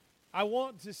I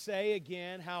want to say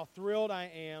again how thrilled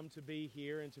I am to be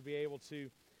here and to be able to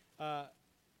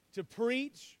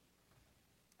preach.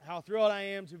 How thrilled I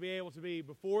am to be able to be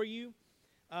before you.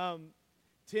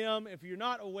 Tim, if you're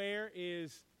not aware,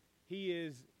 he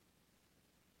is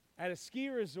at a ski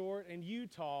resort in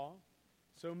Utah.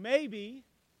 So maybe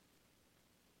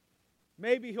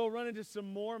he'll run into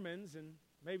some Mormons and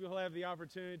maybe he'll have the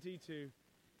opportunity to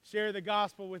share the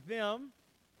gospel with them.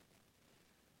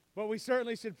 But we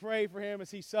certainly should pray for him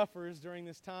as he suffers during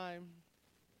this time.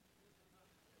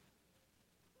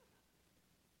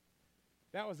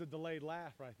 That was a delayed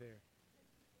laugh right there.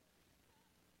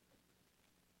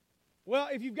 Well,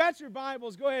 if you've got your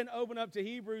Bibles, go ahead and open up to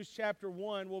Hebrews chapter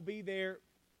 1. We'll be there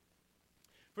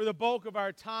for the bulk of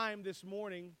our time this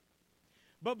morning.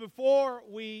 But before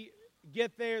we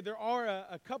get there, there are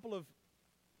a couple of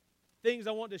things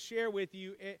I want to share with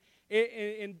you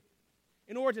in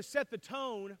order to set the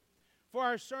tone for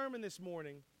our sermon this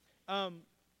morning. The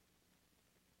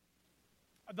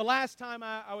last time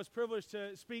I was privileged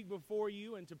to speak before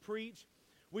you and to preach,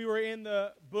 we were in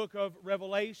the book of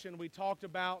Revelation. We talked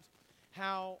about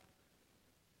how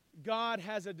God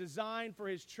has a design for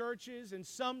His churches, and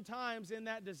sometimes in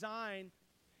that design,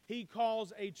 He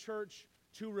calls a church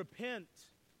to repent.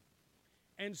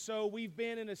 And so we've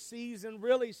been in a season,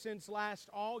 really since last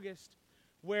August,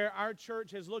 where our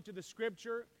church has looked at the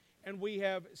Scripture, and we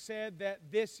have said that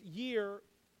this year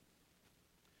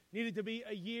needed to be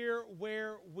a year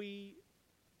where we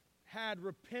had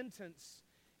repentance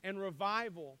and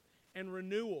revival and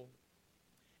renewal.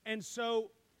 And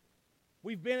so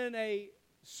we've been in a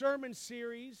sermon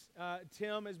series.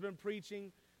 Tim has been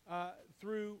preaching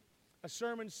through a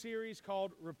sermon series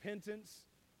called Repentance,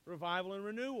 Revival, and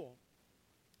Renewal.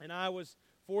 And I was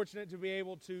fortunate to be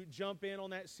able to jump in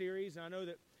on that series. And I know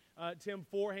that Tim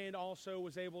Forehand also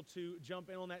was able to jump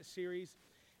in on that series.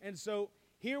 And so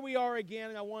here we are again,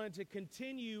 and I wanted to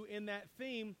continue in that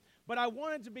theme, but I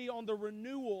wanted to be on the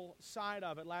renewal side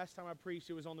of it. Last time I preached,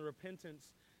 it was on the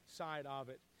repentance side of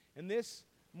it. And this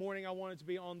morning, I wanted to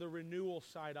be on the renewal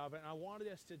side of it. And I wanted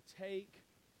us to take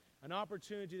an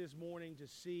opportunity this morning to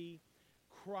see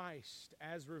Christ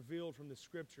as revealed from the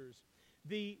Scriptures.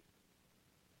 The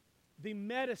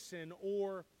medicine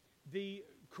or the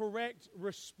correct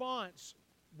response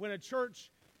when a church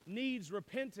needs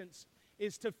repentance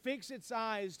is to fix its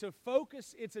eyes, to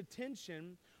focus its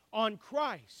attention on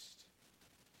Christ.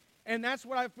 And that's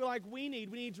what I feel like we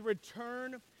need. We need to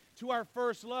return to our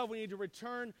first love. We need to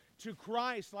return to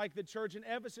Christ like the church in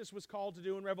Ephesus was called to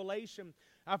do in Revelation.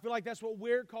 I feel like that's what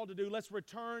we're called to do. Let's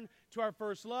return to our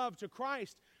first love, to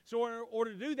Christ. So in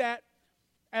order to do that,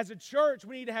 as a church,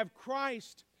 we need to have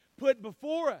Christ put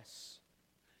before us.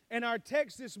 And our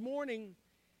text this morning,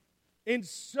 in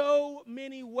so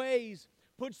many ways,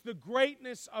 puts the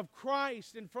greatness of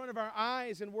Christ in front of our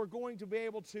eyes, and we're going to be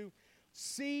able to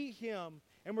see Him,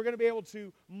 and we're going to be able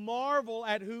to marvel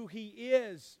at who He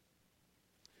is.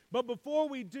 But before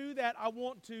we do that, I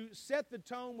want to set the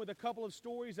tone with a couple of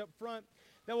stories up front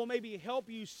that will maybe help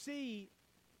you see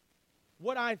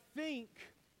what I think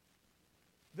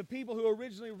the people who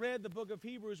originally read the book of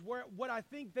Hebrews, what I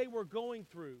think they were going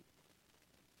through,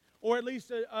 or at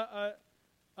least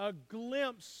a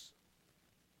glimpse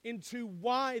into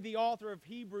why the author of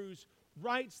Hebrews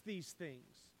writes these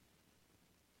things.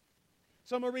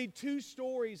 So I'm going to read two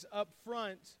stories up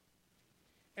front,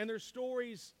 and they're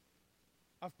stories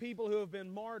of people who have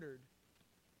been martyred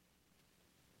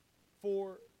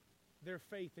for their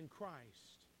faith in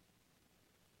Christ,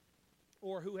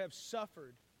 or who have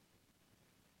suffered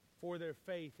for their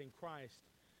faith in Christ.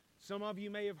 Some of you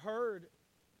may have heard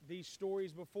these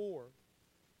stories before.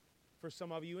 For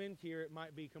some of you in here, it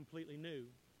might be completely new.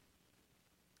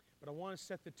 But I want to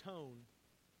set the tone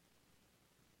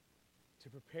to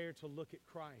prepare to look at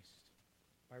Christ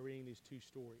by reading these two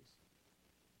stories.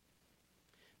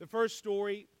 The first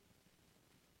story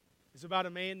is about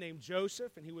a man named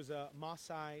Joseph, and he was a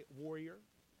Maasai warrior.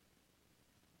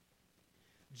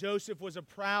 Joseph was a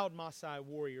proud Maasai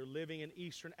warrior living in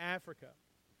eastern Africa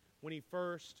when he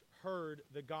first heard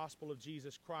the gospel of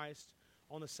Jesus Christ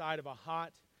on the side of a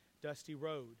hot, dusty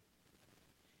road.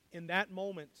 In that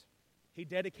moment, he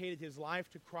dedicated his life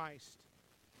to Christ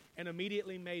and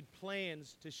immediately made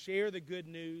plans to share the good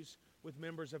news with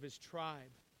members of his tribe.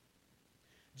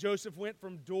 Joseph went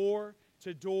from door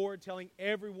to door telling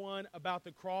everyone about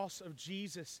the cross of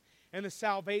Jesus and the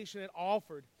salvation it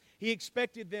offered. He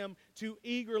expected them to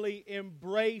eagerly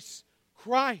embrace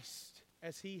Christ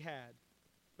as he had.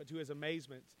 But to his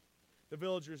amazement, the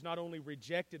villagers not only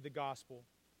rejected the gospel,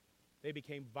 they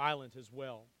became violent as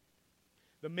well.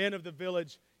 The men of the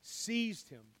village seized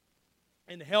him,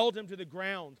 and held him to the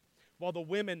ground while the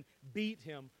women beat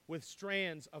him with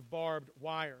strands of barbed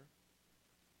wire.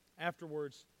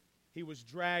 Afterwards, he was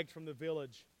dragged from the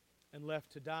village and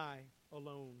left to die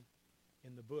alone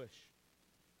in the bush.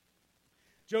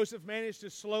 Joseph managed to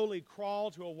slowly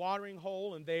crawl to a watering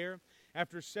hole, and there,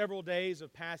 after several days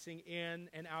of passing in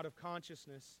and out of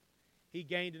consciousness, he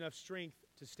gained enough strength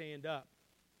to stand up.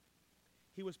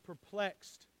 He was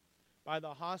perplexed by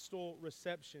the hostile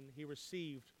reception he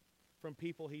received from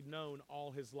people he'd known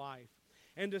all his life,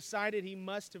 and decided he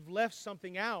must have left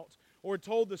something out or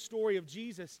told the story of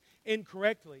Jesus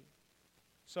incorrectly.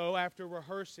 So after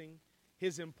rehearsing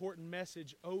his important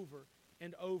message over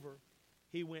and over,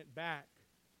 he went back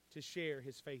to share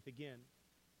his faith again.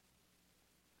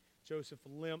 Joseph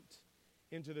limped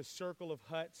into the circle of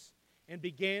huts and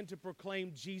began to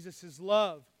proclaim Jesus'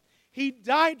 love. He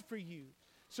died for you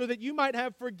so that you might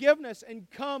have forgiveness and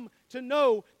come to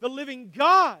know the living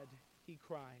God, he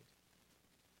cried.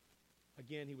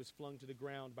 Again, he was flung to the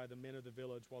ground by the men of the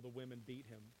village while the women beat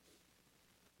him.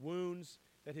 Wounds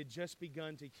that had just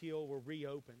begun to heal were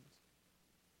reopened.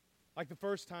 Like the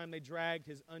first time, they dragged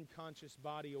his unconscious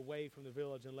body away from the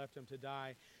village and left him to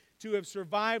die. To have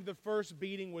survived the first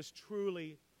beating was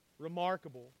truly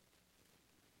remarkable.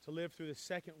 To live through the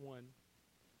second one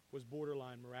was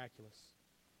borderline miraculous.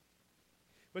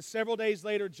 But several days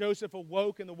later, Joseph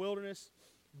awoke in the wilderness,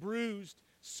 bruised,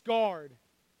 scarred,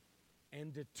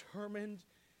 and determined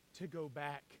to go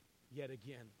back yet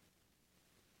again.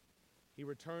 He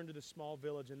returned to the small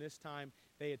village, and this time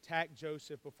they attacked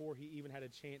Joseph before he even had a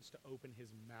chance to open his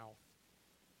mouth.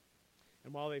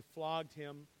 And while they flogged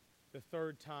him the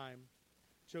third time,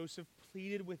 Joseph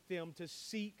pleaded with them to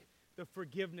seek the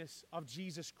forgiveness of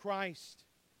Jesus Christ.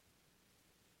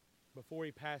 Before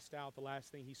he passed out, the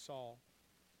last thing he saw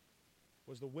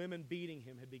was the women beating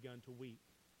him had begun to weep.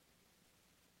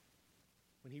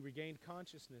 When he regained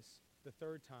consciousness the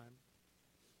third time,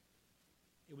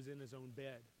 it was in his own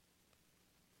bed.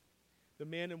 The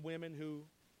men and women who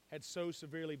had so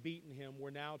severely beaten him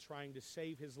were now trying to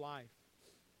save his life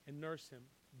and nurse him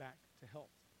back to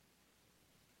health.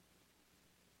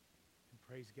 And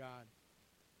praise God,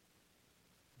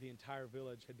 the entire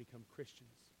village had become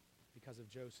Christians because of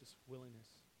Joseph's willingness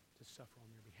to suffer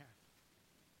on their behalf.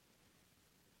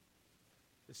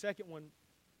 The second one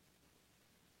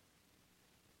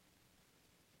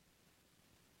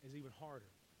is even harder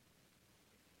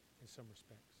in some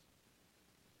respects.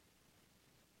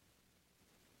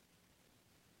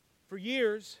 For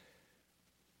years,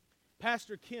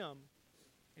 Pastor Kim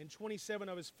and 27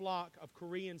 of his flock of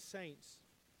Korean saints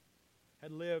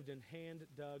had lived in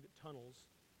hand-dug tunnels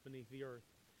beneath the earth.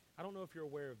 I don't know if you're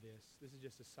aware of this. This is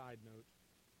just a side note.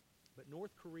 But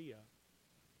North Korea,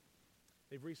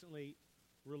 they've recently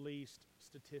released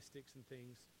statistics and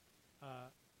things.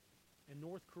 And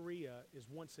North Korea is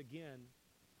once again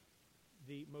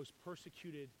the most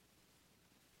persecuted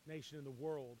nation in the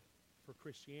world for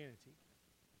Christianity.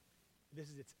 This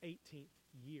is its 18th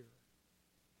year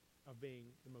of being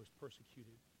the most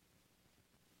persecuted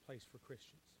place for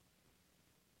Christians.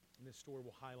 And this story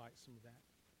will highlight some of that.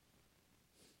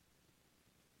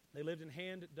 They lived in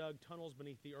hand-dug tunnels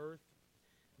beneath the earth.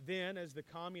 Then, as the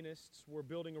communists were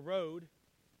building a road,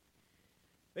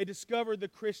 they discovered the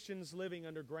Christians living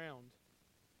underground.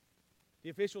 The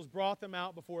officials brought them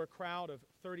out before a crowd of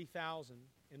 30,000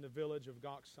 in the village of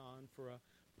Goksan for a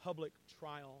public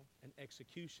trial and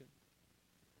execution.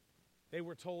 They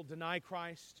were told, "Deny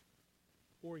Christ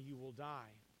or you will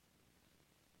die."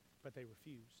 But they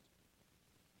refused.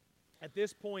 At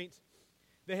this point,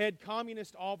 the head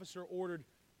communist officer ordered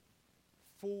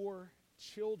 4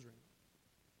 children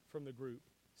from the group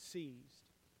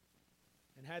seized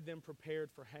and had them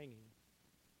prepared for hanging.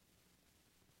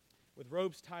 With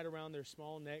ropes tied around their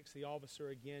small necks, the officer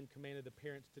again commanded the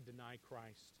parents to deny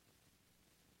Christ.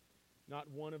 Not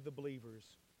one of the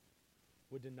believers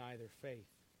would deny their faith.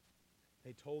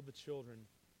 They told the children,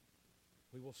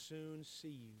 "We will soon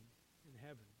see you in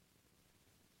heaven."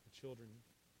 The children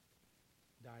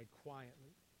died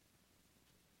quietly.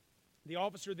 The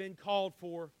officer then called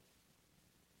for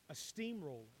a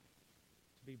steamroller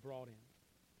to be brought in.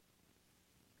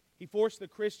 He forced the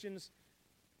Christians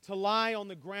to lie on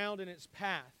the ground in its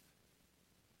path.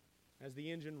 As the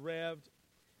engine revved,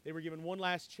 they were given one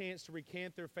last chance to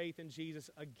recant their faith in Jesus.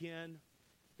 Again,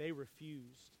 they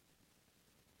refused.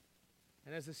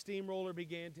 And as the steamroller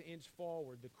began to inch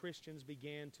forward, the Christians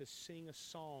began to sing a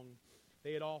song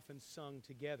they had often sung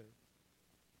together.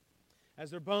 As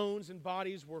their bones and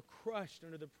bodies were crushed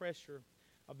under the pressure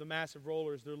of the massive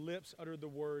rollers, their lips uttered the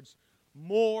words,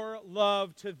 "More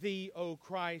love to thee, O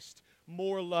Christ,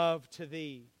 more love to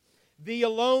thee." Thee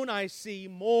alone I see,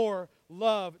 more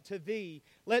love to Thee.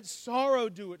 Let sorrow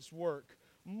do its work,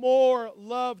 more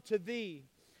love to Thee.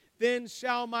 Then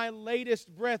shall my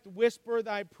latest breath whisper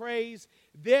Thy praise.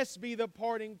 This be the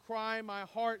parting cry my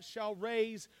heart shall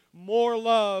raise, more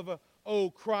love, O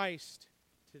Christ,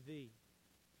 to Thee.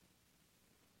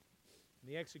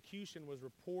 The execution was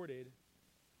reported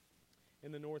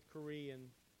in the North Korean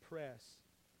press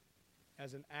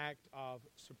as an act of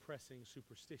suppressing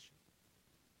superstition.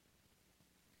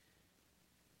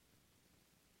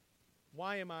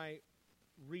 Why am I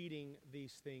reading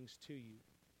these things to you?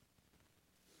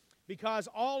 Because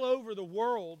all over the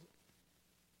world,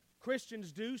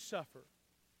 Christians do suffer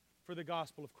for the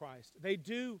gospel of Christ. They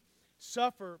do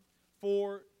suffer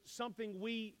for something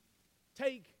we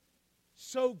take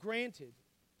so granted.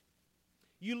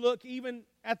 You look even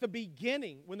at the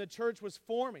beginning when the church was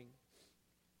forming.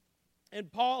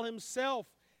 And Paul himself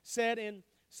said in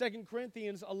 2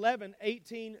 Corinthians 11,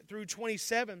 18 through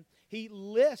 27, he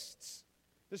lists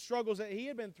the struggles that he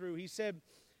had been through. He said,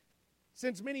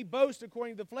 since many boast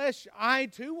according to the flesh, I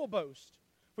too will boast.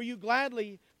 For you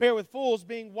gladly bear with fools,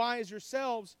 being wise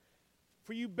yourselves.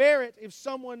 For you bear it if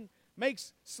someone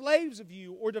makes slaves of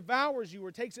you, or devours you,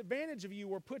 or takes advantage of you,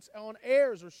 or puts on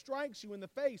airs, or strikes you in the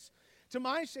face. To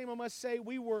my shame, I must say,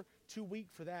 we were too weak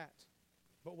for that.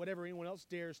 But whatever anyone else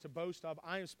dares to boast of,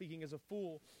 I am speaking as a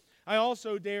fool. I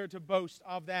also dare to boast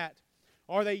of that.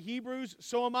 Are they Hebrews?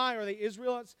 So am I. Are they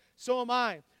Israelites? So am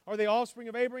I. Are they offspring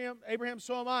of Abraham? Abraham,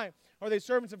 so am I. Are they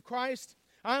servants of Christ?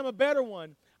 I am a better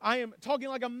one. I am talking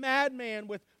like a madman,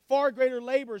 with far greater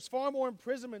labors, far more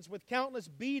imprisonments, with countless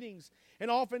beatings,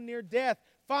 and often near death.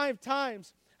 5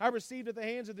 times I received at the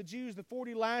hands of the Jews the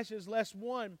 40 lashes less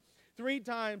one. 3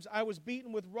 times I was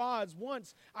beaten with rods.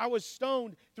 Once I was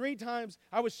stoned. 3 times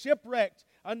I was shipwrecked.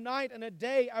 A night and a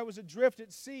day I was adrift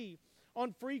at sea,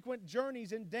 on frequent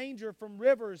journeys, in danger from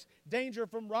rivers, danger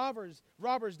from robbers,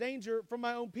 danger from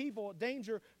my own people,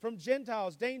 danger from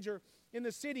Gentiles, danger in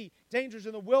the city, dangers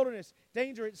in the wilderness,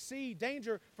 danger at sea,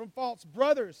 danger from false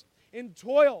brothers, in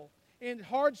toil, in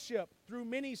hardship, through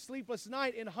many sleepless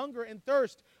nights, in hunger and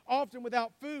thirst, often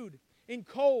without food, in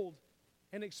cold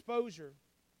and exposure.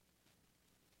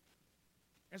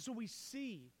 And so we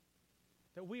see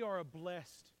that we are a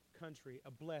blessed country,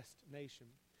 a blessed nation.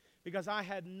 Because I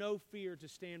had no fear to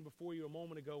stand before you a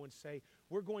moment ago and say,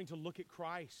 we're going to look at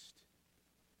Christ.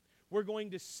 We're going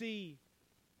to see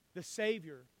the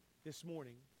Savior this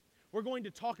morning. We're going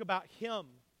to talk about Him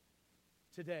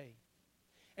today.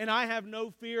 And I have no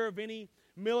fear of any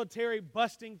military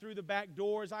busting through the back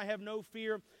doors. I have no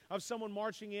fear of someone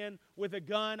marching in with a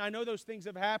gun. I know those things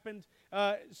have happened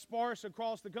sparse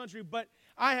across the country, but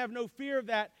I have no fear of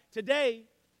that today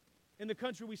in the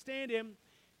country we stand in.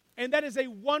 And that is a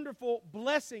wonderful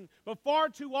blessing. But far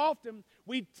too often,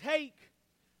 we take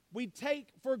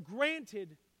for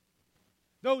granted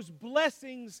those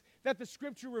blessings that the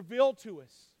Scripture reveal to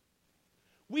us.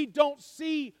 We don't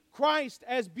see Christ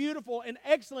as beautiful and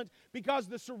excellent because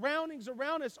the surroundings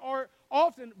around us are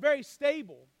often very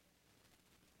stable.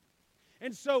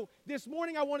 And so this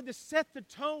morning I wanted to set the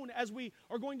tone as we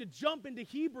are going to jump into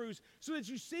Hebrews so that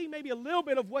you see maybe a little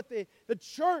bit of what the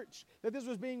church that this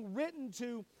was being written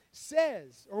to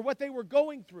says, or what they were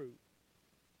going through.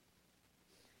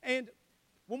 And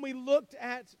when we looked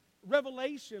at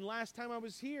Revelation last time I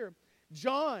was here,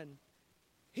 John,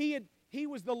 he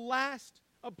was the last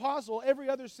apostle. Every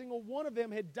other single one of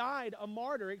them had died a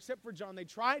martyr except for John. They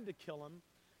tried to kill him,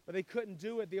 but they couldn't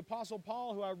do it. The apostle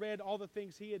Paul, who I read all the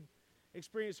things he had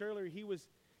experienced earlier, he was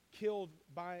killed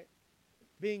by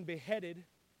being beheaded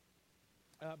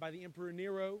by the Emperor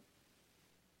Nero.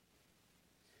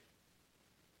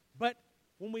 But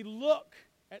when we look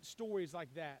at stories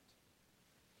like that,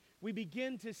 we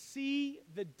begin to see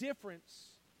the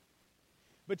difference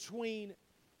between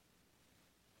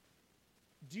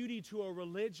duty to a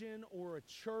religion or a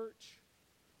church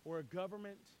or a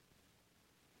government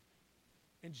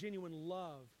and genuine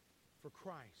love for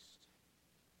Christ.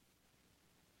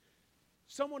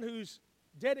 Someone who's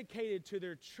dedicated to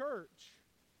their church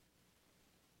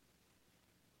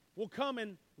will come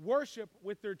and worship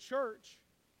with their church.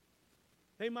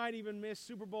 They might even miss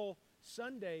Super Bowl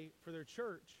Sunday for their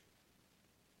church,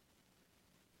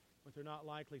 but they're not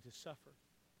likely to suffer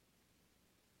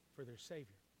for their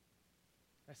Savior.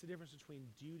 That's the difference between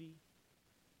duty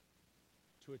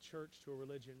to a church, to a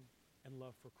religion, and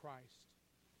love for Christ.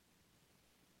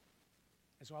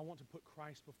 And so I want to put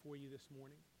Christ before you this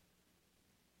morning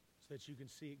so that you can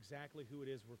see exactly who it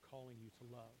is we're calling you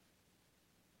to love.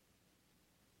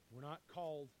 We're not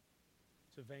called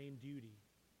to vain duty.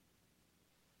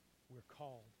 We're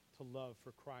called to love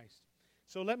for Christ.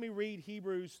 So let me read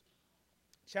Hebrews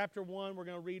chapter 1. We're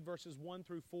going to read verses 1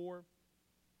 through 4.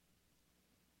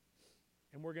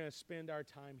 And we're going to spend our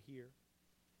time here.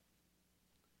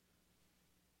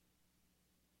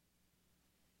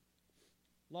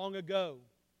 Long ago,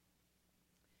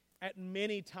 at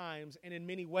many times and in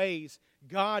many ways,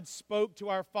 God spoke to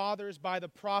our fathers by the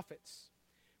prophets.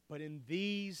 But in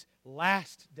these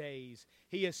last days,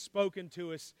 He has spoken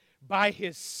to us by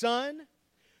His Son,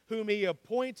 whom He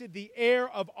appointed the heir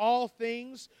of all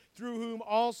things, through whom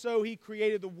also He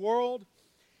created the world.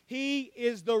 He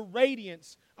is the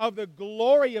radiance of the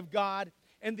glory of God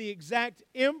and the exact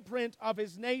imprint of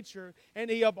His nature, and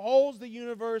He upholds the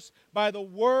universe by the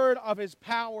word of His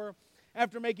power.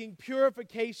 After making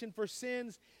purification for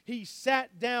sins, He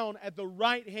sat down at the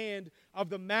right hand of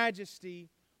the Majesty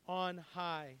on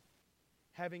high,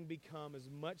 having become as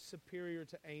much superior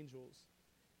to angels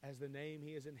as the name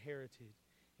He has inherited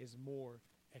is more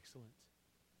excellent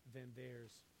than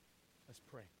theirs. Let's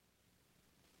pray.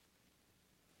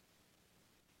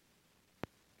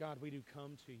 God, we do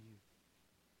come to You.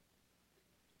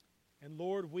 And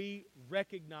Lord, we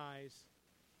recognize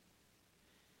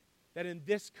that in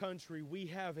this country we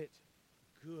have it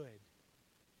good.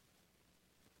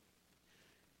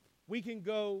 We can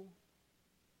go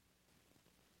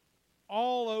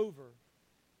all over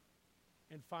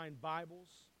and find Bibles.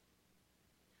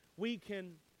 We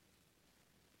can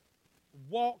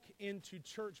walk into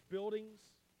church buildings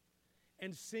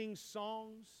and sing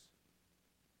songs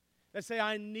that say,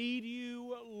 I need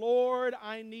You, Lord,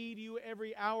 I need You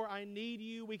every hour, I need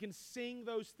You. We can sing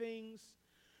those things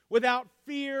without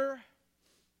fear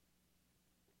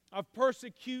of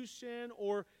persecution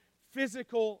or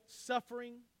physical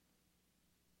suffering.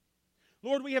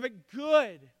 Lord, we have it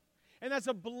good, and that's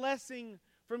a blessing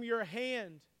from Your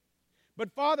hand.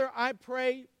 But Father, I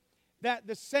pray that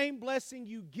the same blessing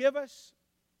You give us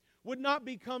would not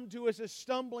become to us a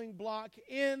stumbling block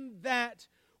in that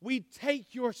we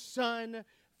take Your Son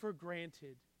for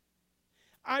granted.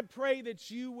 I pray that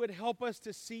You would help us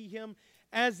to see Him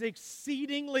as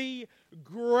exceedingly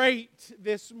great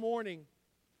this morning.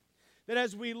 That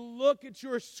as we look at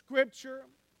Your Scripture,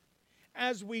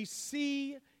 as we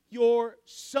see Your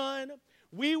Son,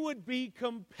 we would be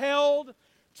compelled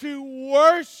to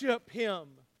worship Him.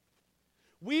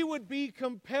 We would be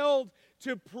compelled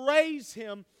to praise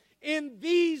Him in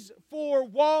these four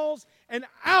walls and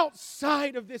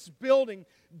outside of this building.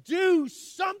 Do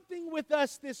something with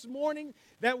us this morning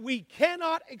that we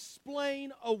cannot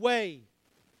explain away.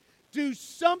 Do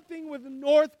something with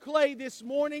North Clay this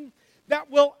morning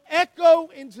that will echo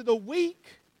into the week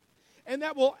and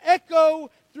that will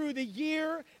echo through the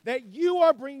year, that You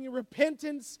are bringing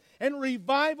repentance and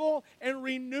revival and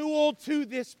renewal to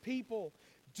this people.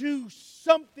 Do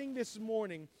something this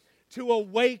morning to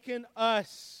awaken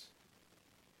us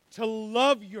to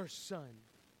love Your Son.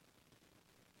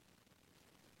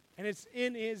 And it's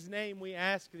in His name we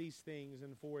ask these things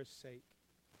and for His sake.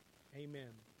 Amen.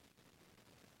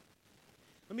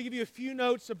 Let me give you a few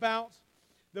notes about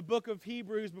the book of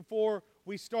Hebrews before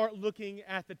we start looking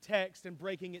at the text and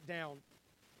breaking it down.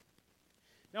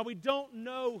 Now, we don't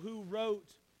know who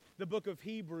wrote the book of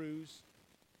Hebrews,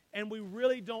 and we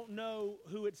really don't know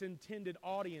who its intended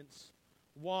audience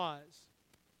was.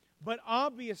 But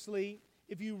obviously,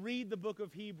 if you read the book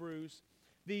of Hebrews,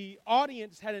 the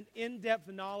audience had an in-depth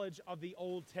knowledge of the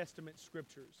Old Testament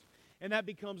Scriptures. And that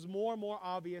becomes more and more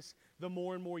obvious the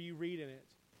more and more you read in it.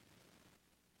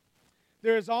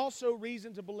 There is also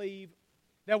reason to believe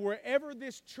that wherever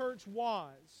this church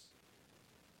was,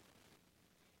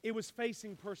 it was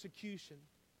facing persecution.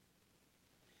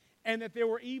 And that there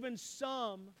were even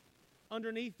some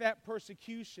underneath that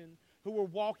persecution who were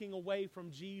walking away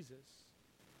from Jesus.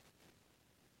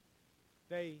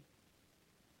 They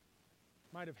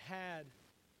might have had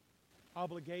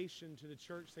obligation to the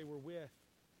church they were with,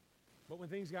 but when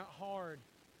things got hard,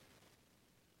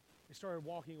 they started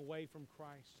walking away from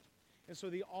Christ. And so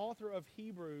the author of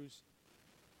Hebrews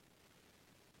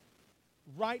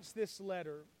writes this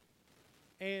letter,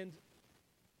 and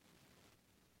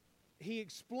he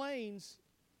explains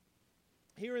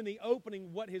here in the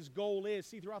opening what his goal is.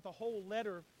 See, throughout the whole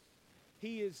letter,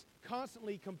 he is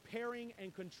constantly comparing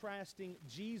and contrasting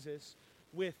Jesus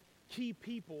with key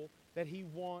people that he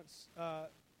wants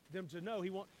them to know.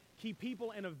 He wants key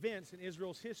people and events in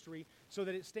Israel's history so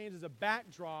that it stands as a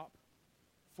backdrop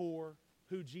for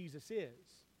who Jesus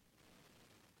is.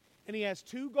 And he has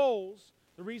two goals.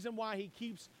 The reason why he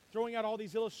keeps throwing out all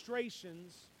these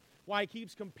illustrations, why he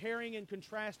keeps comparing and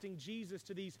contrasting Jesus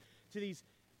to these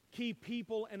key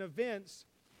people and events,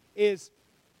 is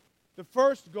the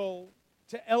first goal,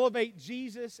 to elevate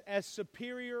Jesus as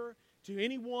superior to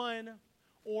anyone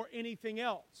or anything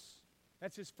else.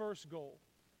 That's his first goal.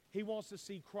 He wants to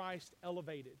see Christ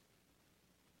elevated.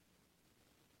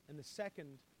 And the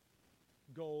second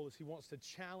goal is he wants to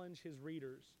challenge his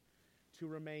readers to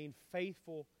remain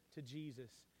faithful to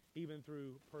Jesus even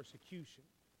through persecution.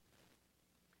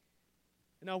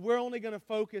 Now, we're only going to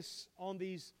focus on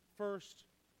these first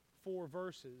 4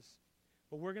 verses,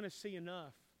 but we're going to see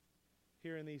enough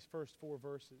here in these first 4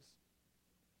 verses.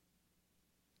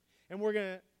 And we're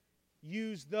going to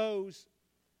use those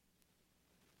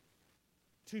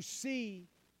to see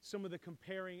some of the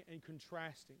comparing and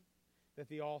contrasting that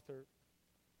the author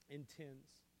intends.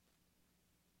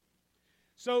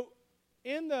 So,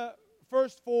 in the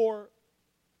first 4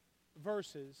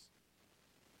 verses,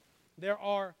 there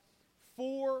are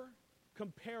 4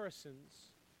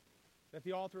 comparisons that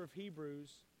the author of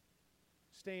Hebrews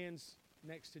stands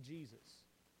next to Jesus.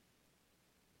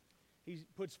 He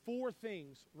puts 4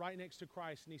 things right next to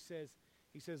Christ, and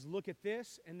he says, look at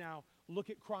this, and now look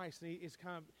at Christ. And it's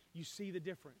kind of, you see the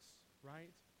difference,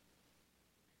 right?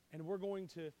 And we're going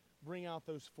to bring out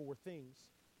those 4 things.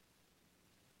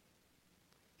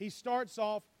 He starts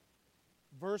off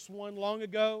verse 1, long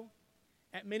ago,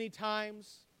 at many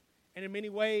times and in many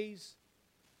ways,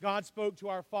 God spoke to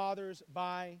our fathers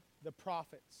by the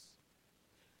prophets.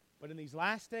 But in these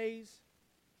last days,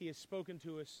 He has spoken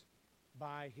to us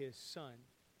by His Son,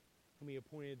 whom He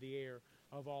appointed the heir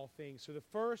of all things. So the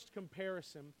first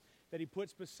comparison that He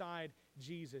puts beside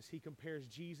Jesus, He compares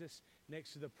Jesus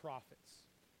next to the prophets.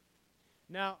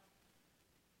 Now,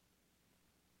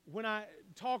 when I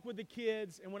talk with the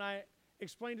kids and when I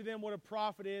explain to them what a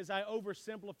prophet is, I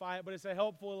oversimplify it, but it's a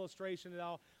helpful illustration that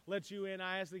I'll let you in.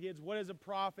 I ask the kids, what is a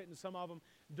prophet? And some of them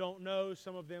don't know.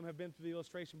 Some of them have been through the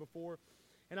illustration before.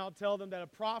 And I'll tell them that a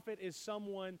prophet is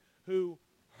someone who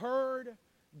heard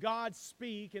God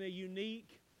speak in a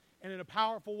unique and in a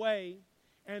powerful way,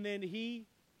 and then he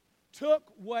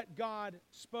took what God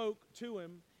spoke to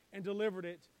him and delivered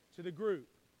it to the group.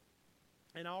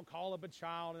 And I'll call up a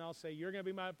child and I'll say, you're going to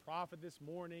be my prophet this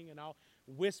morning, and I'll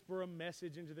whisper a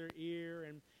message into their ear,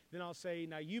 and then I'll say,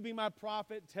 now you be my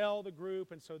prophet, tell the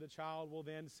group. And so the child will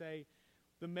then say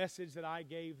the message that I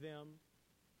gave them.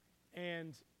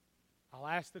 And I'll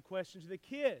ask the question to the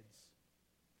kids,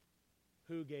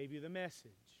 who gave you the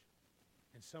message?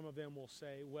 And some of them will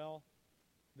say, well,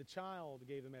 the child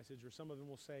gave the message. Or some of them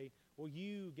will say, well,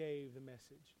 you gave the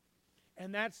message.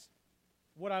 And that's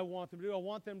what I want them to do. I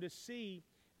want them to see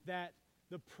that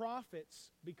the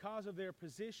prophets, because of their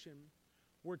position,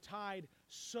 were tied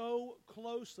so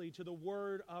closely to the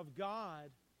Word of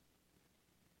God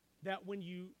that when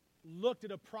you looked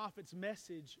at a prophet's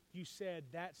message, you said,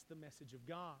 that's the message of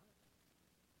God.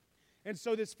 And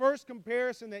so this first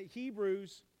comparison that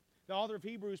Hebrews, the author of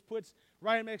Hebrews, puts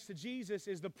right next to Jesus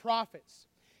is the prophets.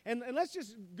 And let's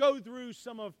just go through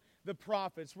some of the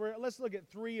prophets. Let's look at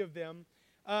 3 of them.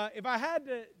 If I had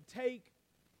to take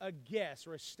a guess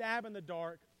or a stab in the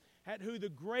dark at who the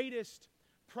greatest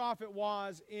prophet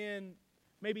was in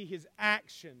maybe his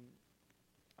action,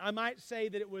 I might say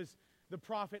that it was the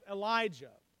prophet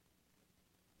Elijah.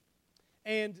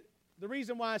 And the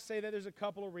reason why I say that, there's a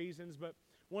couple of reasons, but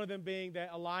one of them being that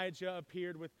Elijah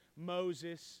appeared with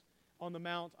Moses on the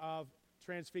Mount of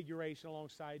Transfiguration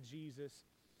alongside Jesus.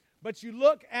 But you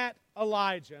look at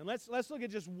Elijah, and let's look at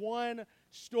just one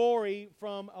story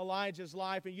from Elijah's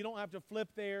life, and you don't have to flip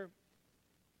there,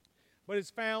 but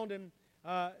it's found in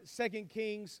 1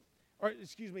 Kings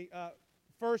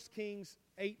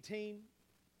 18.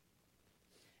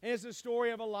 And it's the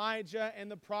story of Elijah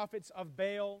and the prophets of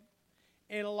Baal.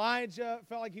 And Elijah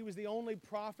felt like he was the only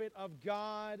prophet of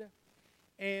God,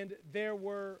 and there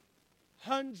were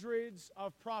hundreds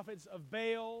of prophets of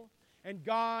Baal, and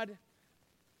God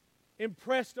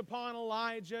impressed upon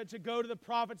Elijah to go to the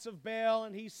prophets of Baal,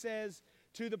 and he says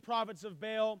to the prophets of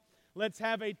Baal, let's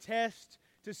have a test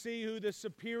to see who the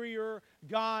superior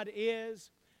God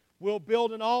is. We'll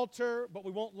build an altar, but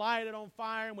we won't light it on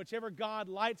fire, and whichever God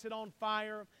lights it on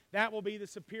fire, that will be the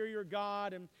superior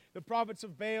God. And the prophets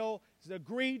of Baal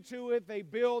agreed to it. They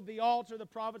build the altar. The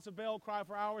prophets of Baal cry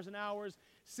for hours and hours,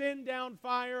 send down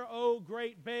fire, O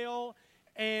great Baal.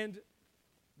 And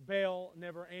Baal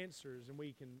never answers, and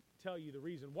we can tell you the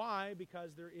reason why,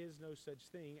 because there is no such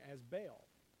thing as Baal.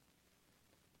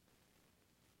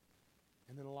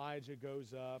 And then Elijah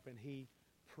goes up and he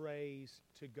prays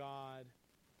to God,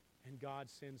 and God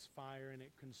sends fire and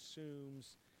it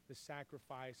consumes the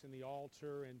sacrifice and the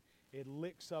altar, and it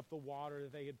licks up the water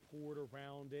that they had poured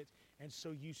around it. And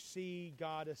so you see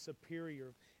God as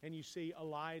superior. and you see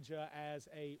Elijah as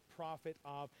a prophet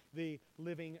of the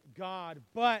living God.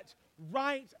 But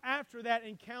right after that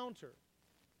encounter,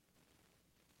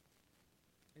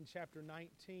 in chapter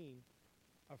 19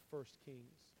 of 1 Kings,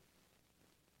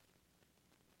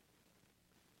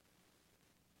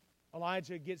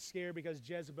 Elijah gets scared because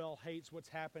Jezebel hates what's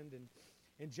happened,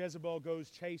 and Jezebel goes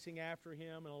chasing after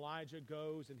him, and Elijah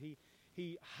goes and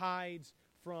he hides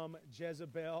from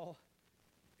Jezebel,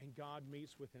 and God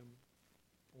meets with him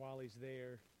while he's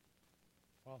there,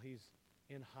 while he's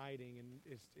in hiding. And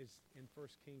it's in 1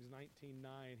 Kings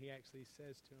 19:9, he actually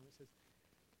says to him, it says,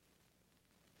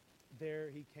 there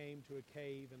he came to a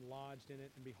cave and lodged in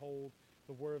it, and behold,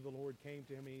 the word of the Lord came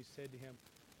to him, and he said to him,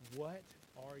 what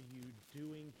are you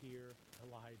doing here,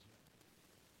 Elijah?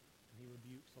 And he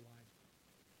rebukes Elijah.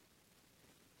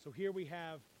 So here we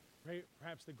have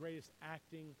perhaps the greatest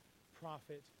acting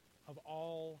prophet of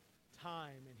all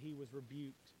time, and he was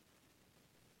rebuked.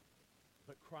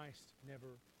 But Christ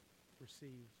never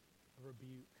received a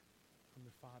rebuke from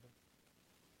the Father.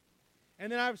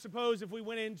 And then I suppose if we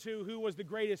went into who was the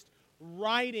greatest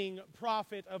writing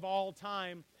prophet of all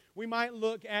time, we might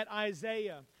look at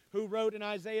Isaiah, who wrote in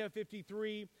Isaiah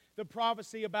 53 the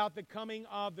prophecy about the coming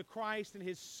of the Christ and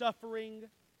his suffering,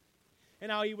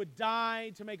 and how he would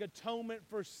die to make atonement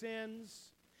for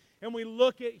sins. And we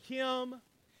look at him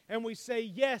and we say,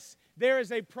 yes, there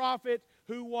is a prophet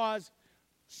who was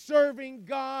serving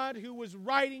God, who was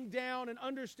writing down and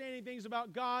understanding things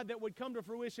about God that would come to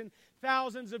fruition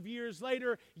thousands of years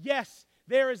later. Yes,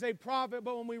 there is a prophet,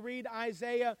 but when we read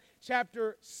Isaiah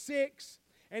chapter 6,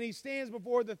 and he stands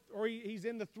before he's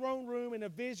in the throne room in a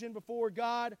vision before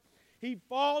God, he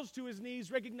falls to his knees,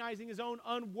 recognizing his own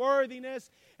unworthiness,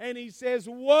 and he says,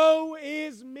 woe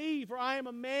is me, for I am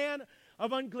a man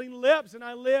of unclean lips, and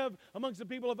I live amongst the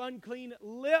people of unclean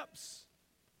lips.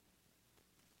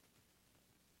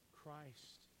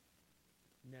 Christ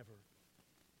never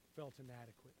felt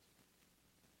inadequate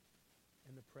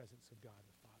in the presence of God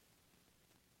the Father.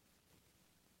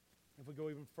 If we go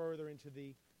even further into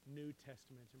the New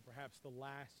Testament, and perhaps the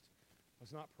last, well,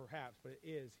 it's not perhaps, but it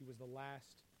is, he was the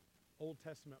last Old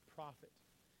Testament prophet,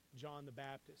 John the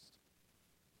Baptist.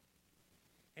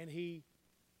 And he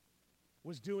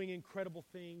was doing incredible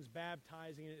things,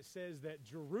 baptizing, and it says that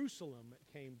Jerusalem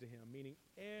came to him, meaning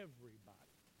everybody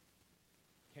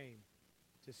came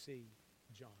to see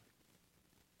John.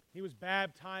 He was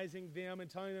baptizing them and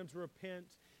telling them to repent,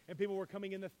 and people were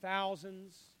coming in the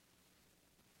thousands.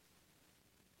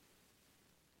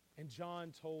 And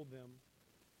John told them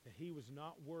that he was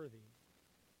not worthy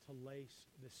to lace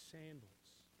the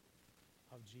sandals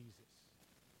of Jesus.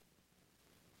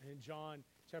 And in John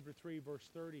chapter 3, verse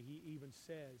 30, he even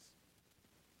says,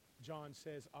 John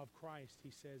says of Christ,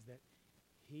 he says that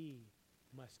he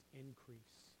must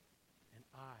increase and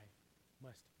I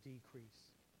must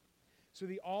decrease. So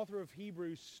the author of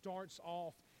Hebrews starts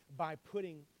off by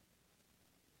putting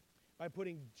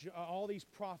all these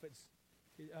prophets,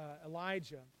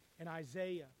 Elijah and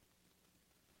Isaiah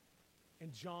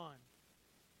and John,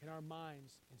 in our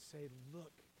minds and say,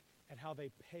 look at how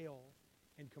they pale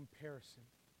in comparison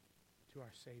to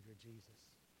our Savior Jesus.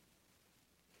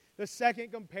 The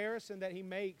second comparison that he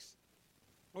makes,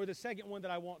 or the second one that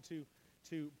I want to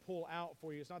pull out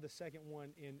for you, it's not the second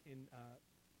one in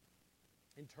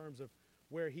terms of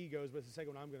where he goes, but it's the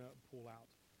second one I'm going to pull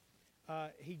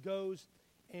out. He goes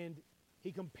and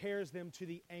he compares them to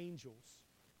the angels.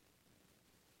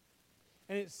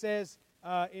 And it says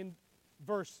in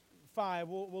verse 5,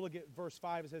 we'll look at verse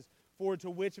 5. It says, for to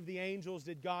which of the angels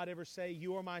did God ever say,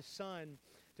 you are my son,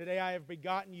 today I have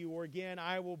begotten you, or again,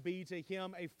 I will be to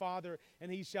him a father, and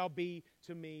he shall be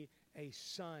to me a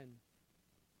son.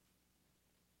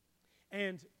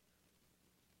 And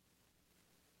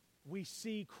we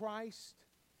see Christ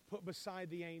put beside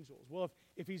the angels. Well,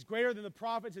 if he's greater than the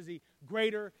prophets, is he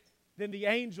greater than the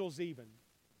angels even?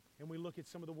 And we look at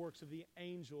some of the works of the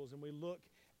angels, and we look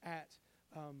at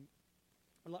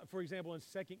for example, in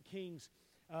 2 Kings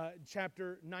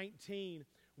chapter 19,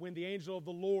 when the angel of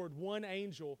the Lord, one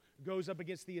angel, goes up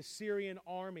against the Assyrian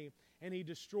army, and he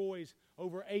destroys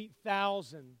over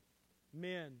 8,000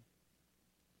 men.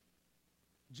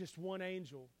 Just one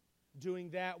angel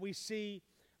doing that. We see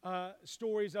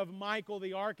stories of Michael,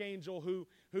 the archangel,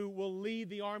 who will lead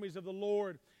the armies of the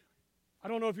Lord. I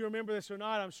don't know if you remember this or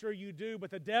not. I'm sure you do, but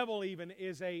the devil even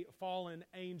is a fallen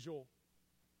angel.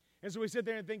 And so we sit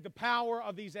there and think the power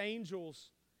of these angels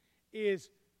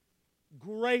is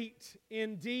great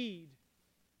indeed.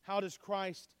 How does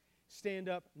Christ stand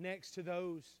up next to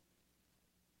those?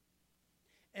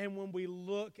 And when we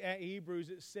look at Hebrews,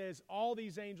 it says all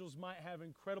these angels might have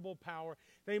incredible power.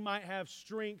 They might have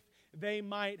strength. They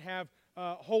might have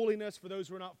holiness for those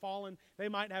who are not fallen. They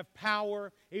might have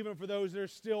power, even for those that are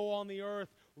still on the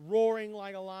earth, roaring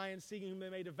like a lion, seeking whom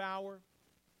they may devour.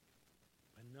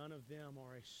 But none of them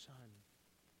are a son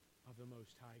of the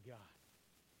Most High God.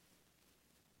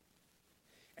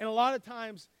 And a lot of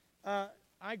times,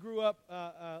 I grew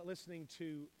up listening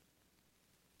to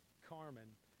Carmen.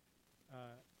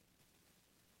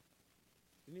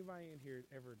 Did anybody in here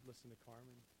ever listen to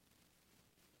Carmen?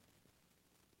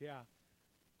 Yeah.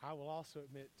 I will also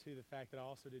admit to the fact that I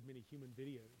also did many human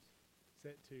videos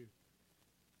set to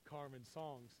Carmen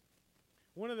songs.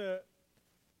 One of the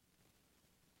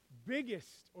biggest,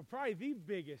 or probably the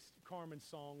biggest Carmen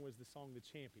song was the song The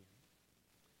Champion.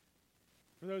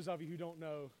 For those of you who don't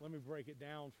know, let me break it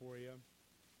down for you.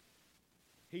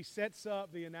 He sets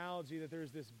up the analogy that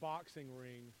there's this boxing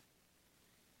ring.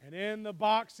 And in the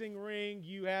boxing ring,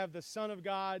 you have the Son of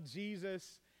God,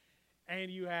 Jesus,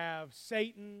 and you have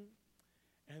Satan.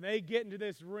 And they get into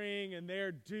this ring and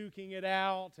they're duking it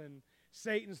out. And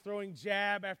Satan's throwing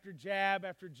jab after jab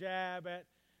after jab at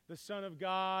the Son of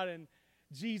God. And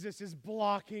Jesus is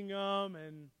blocking them.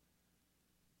 And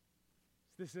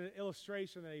this is an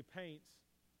illustration that he paints.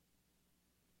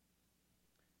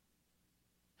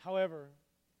 However,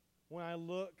 when I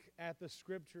look at the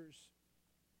Scriptures,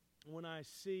 when I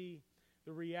see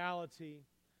the reality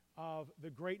of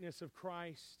the greatness of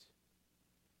Christ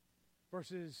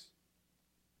versus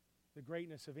the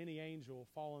greatness of any angel,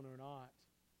 fallen or not,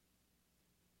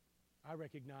 I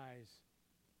recognize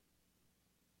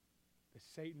that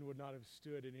Satan would not have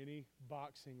stood in any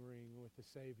boxing ring with the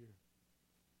Savior.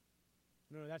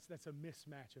 No, that's a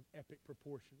mismatch of epic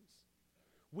proportions.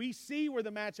 We see where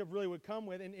the matchup really would come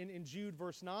with. In Jude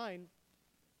verse 9,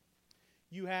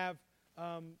 you have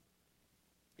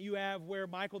where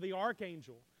Michael the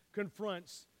archangel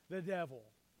confronts the devil.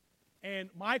 And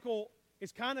Michael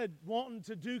is kind of wanting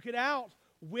to duke it out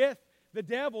with the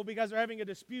devil because they're having a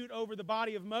dispute over the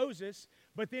body of Moses.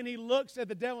 But then he looks at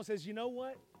the devil and says, you know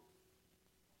what?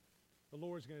 The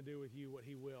Lord's going to do with you what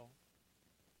he will.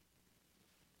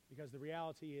 Because the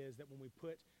reality is that when we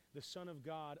put the Son of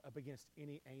God up against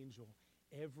any angel,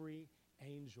 every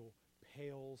angel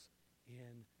pales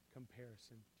in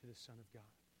comparison to the Son of God.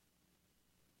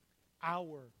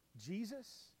 Our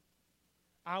Jesus,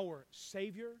 our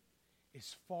Savior,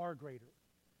 is far greater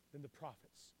than the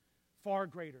prophets, far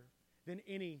greater than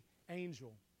any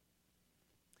angel.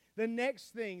 The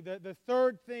next thing, the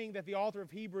third thing that the author of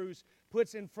Hebrews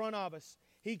puts in front of us,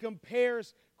 he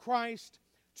compares Christ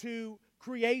to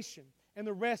creation and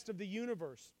the rest of the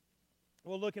universe.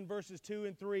 We'll look in verses 2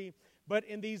 and 3. But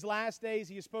in these last days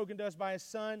he has spoken to us by His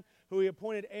Son, who He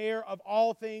appointed heir of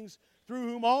all things, through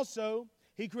whom also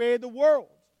He created the world.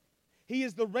 He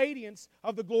is the radiance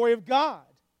of the glory of God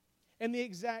and the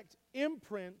exact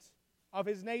imprint of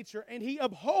His nature, and He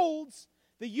upholds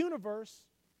the universe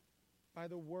by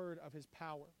the word of His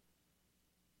power.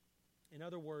 In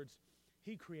other words,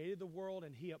 He created the world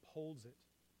and He upholds it.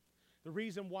 The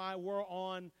reason why we're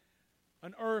on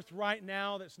an earth right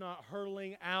now that's not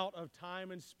hurtling out of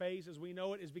time and space as we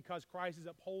know it is because Christ is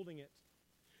upholding it.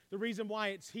 The reason why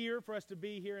it's here for us to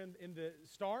be here in the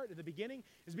start, at the beginning,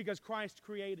 is because Christ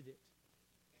created it.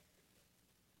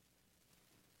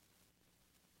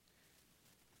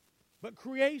 But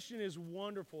creation is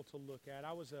wonderful to look at.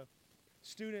 I was a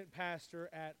student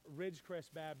pastor at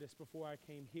Ridgecrest Baptist before I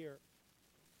came here.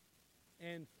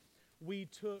 And we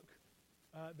took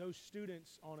those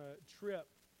students on a trip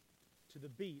to the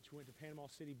beach. We went to Panama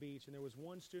City Beach, and there was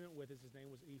one student with us. His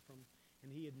name was Ephraim,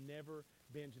 and he had never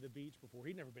been to the beach before.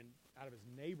 He'd never been out of his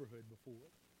neighborhood before,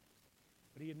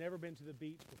 but he had never been to the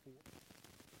beach before.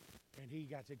 And he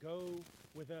got to go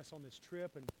with us on this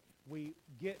trip, and we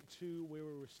get to where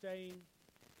we were staying,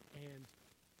 and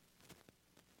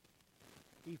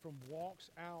Ephraim walks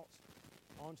out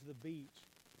onto the beach,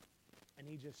 and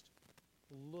he just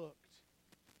looked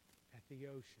at the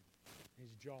ocean.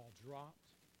 His jaw dropped.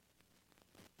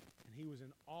 And he was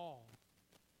in awe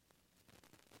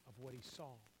of what he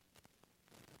saw.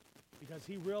 Because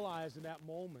he realized in that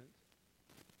moment,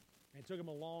 and it took him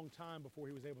a long time before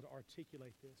he was able to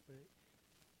articulate this, but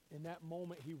in that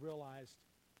moment he realized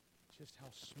just how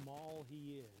small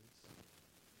he is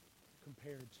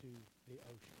compared to the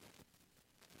ocean.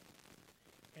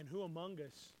 And who among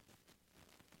us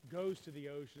goes to the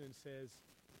ocean and says,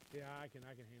 yeah, I can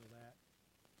handle that?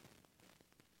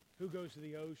 Who goes to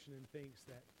the ocean and thinks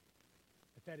that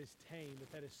is tame,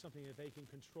 that is something that they can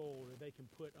control or they can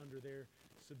put under their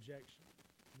subjection?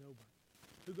 Nobody.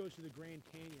 Who goes to the Grand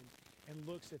Canyon and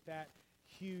looks at that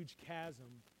huge chasm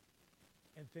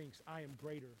and thinks, I am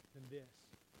greater than this.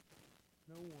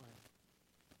 No one.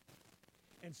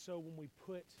 And so when we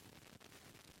put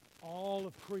all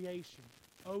of creation,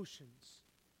 oceans,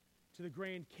 to the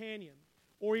Grand Canyon,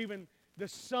 or even the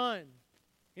sun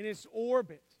in its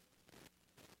orbit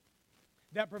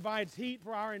that provides heat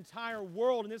for our entire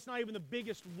world, and it's not even the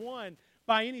biggest one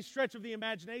by any stretch of the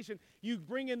imagination. You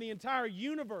bring in the entire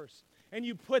universe and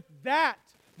you put that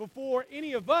before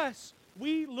any of us,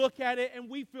 we look at it and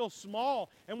we feel small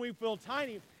and we feel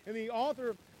tiny. And the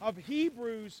author of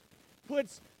Hebrews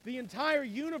puts the entire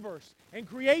universe and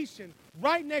creation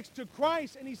right next to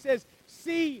Christ, and he says,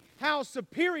 see how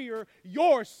superior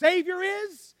your Savior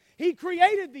is? He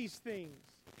created these things.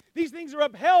 These things are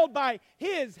upheld by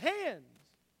His hands.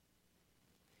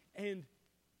 And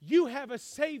you have a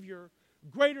Savior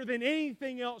greater than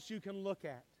anything else you can look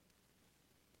at.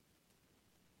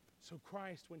 So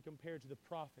Christ, when compared to the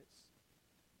prophets,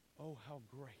 oh, how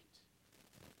great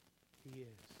He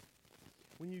is.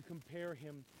 When you compare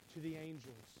Him to the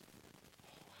angels,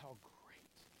 oh, how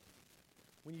great.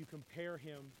 When you compare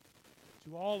Him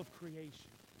to all of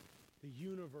creation, the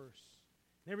universe,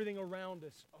 and everything around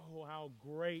us, oh, how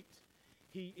great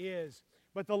He is.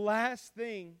 But the last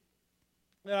thing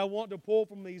that I want to pull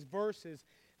from these verses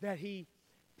that he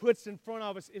puts in front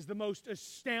of us is the most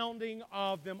astounding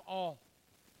of them all.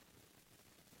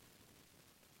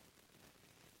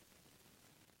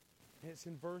 And it's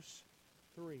in verse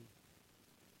 3.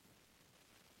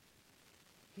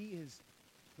 He is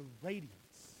the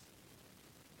radiance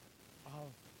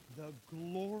of the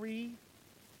glory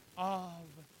of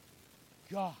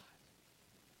God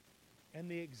and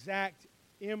the exact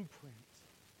imprint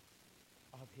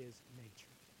of His nature.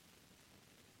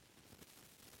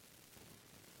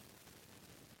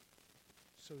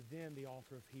 So then the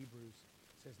author of Hebrews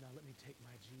says, now let me take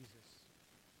my Jesus,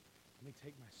 let me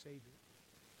take my Savior,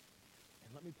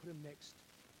 and let me put Him next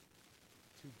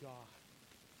to God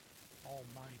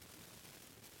Almighty.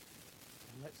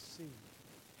 And let's see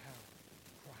how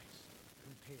Christ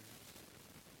compares.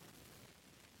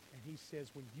 And he says,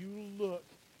 when you look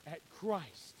at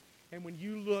Christ and when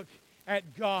you look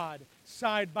at God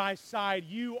side by side,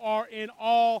 you are in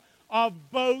awe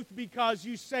of both, because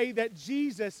you say that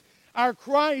Jesus, our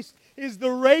Christ, is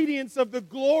the radiance of the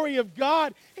glory of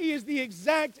God. He is the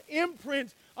exact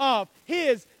imprint of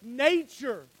His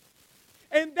nature.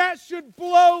 And that should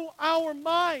blow our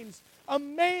minds. A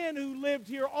man who lived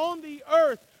here on the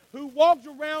earth, who walked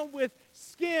around with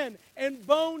skin and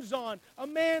bones on. A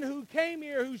man who came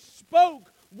here, who spoke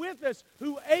with us,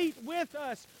 who ate with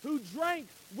us, who drank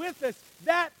with us.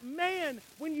 That man,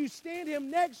 when you stand him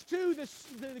next to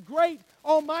the great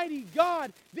Almighty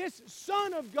God, this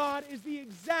Son of God is the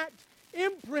exact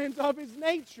imprint of His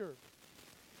nature.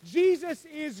 Jesus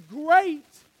is great,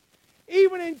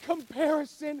 even in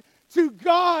comparison to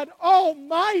God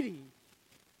Almighty.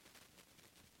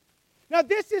 Now,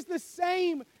 this is the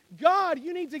same God.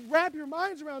 You need to wrap your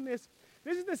minds around this.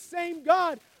 This is the same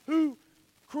God who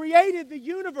created the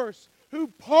universe, who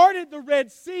parted the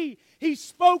Red Sea. He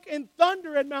spoke in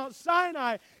thunder at Mount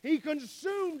Sinai. He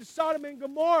consumed Sodom and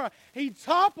Gomorrah. He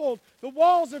toppled the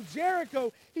walls of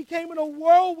Jericho. He came in a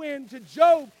whirlwind to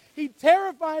Job. He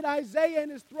terrified Isaiah in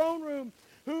his throne room,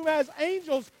 who has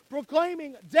angels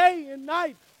proclaiming day and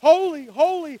night, holy,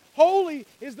 holy, holy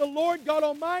is the Lord God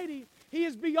Almighty. He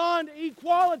is beyond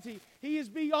equality. He is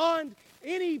beyond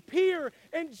any peer.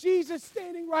 And Jesus,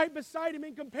 standing right beside Him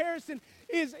in comparison,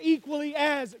 is equally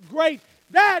as great.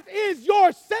 That is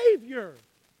your Savior.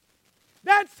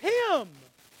 That's Him.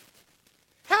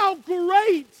 How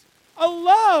great a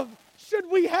love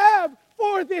should we have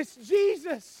for this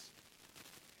Jesus?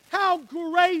 How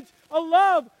great a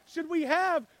love should we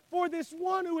have for this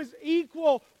one who is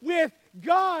equal with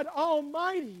God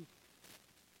Almighty?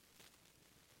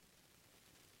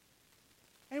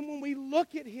 And when we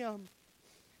look at Him,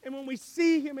 and when we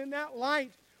see Him in that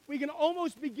light, we can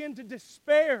almost begin to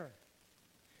despair.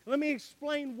 Let me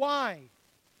explain why.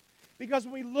 Because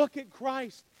when we look at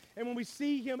Christ, and when we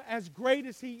see Him as great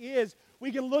as He is, we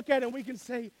can look at Him and we can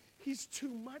say, He's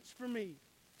too much for me.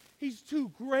 He's too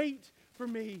great for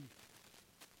me.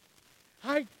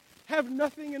 I have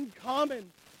nothing in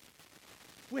common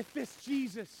with this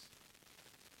Jesus.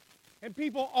 And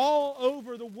people all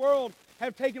over the world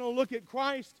have taken a look at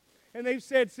Christ and they've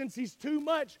said, since He's too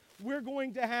much, we're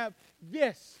going to have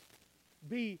this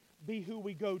be who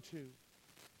we go to.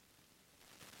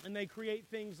 And they create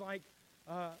things like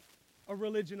a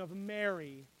religion of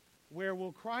Mary, where,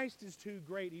 well, Christ is too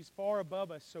great. He's far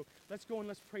above us. So let's go and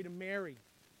let's pray to Mary.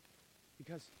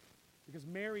 Because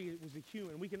Mary was a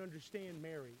human. We can understand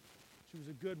Mary. She was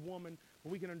a good woman,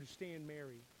 but we can understand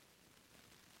Mary.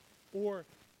 Or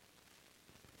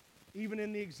even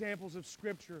in the examples of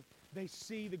Scripture, they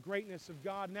see the greatness of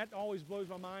God. And that always blows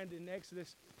my mind in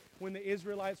Exodus when the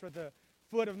Israelites were at the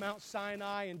foot of Mount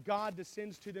Sinai and God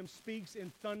descends to them, speaks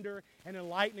in thunder and in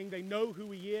lightning. They know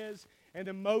who He is. And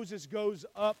then Moses goes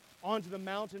up onto the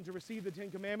mountain to receive the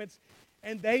Ten Commandments.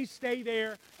 And they stay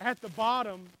there at the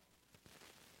bottom.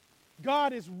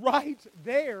 God is right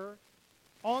there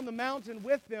on the mountain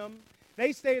with them.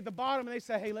 They stay at the bottom and they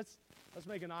say, hey, let's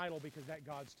make an idol because that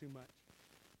God's too much.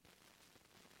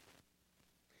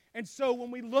 And so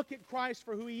when we look at Christ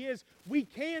for who He is, we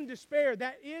can despair.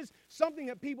 That is something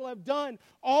that people have done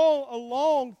all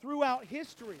along throughout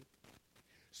history.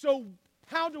 So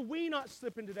how do we not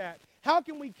slip into that? How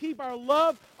can we keep our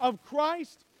love of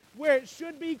Christ where it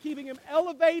should be, keeping Him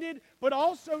elevated, but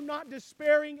also not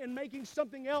despairing and making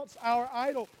something else our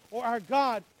idol or our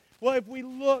God? Well, if we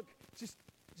look just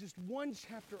one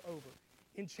chapter over,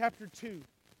 in chapter 2,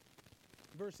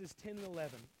 verses 10 and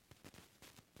 11.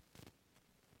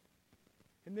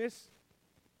 And this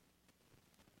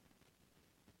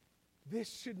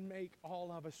should make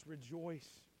all of us rejoice,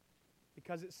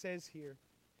 because it says here,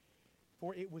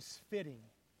 for it was fitting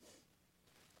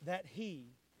that He,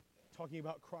 talking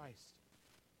about Christ,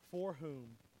 for whom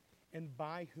and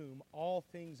by whom all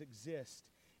things exist,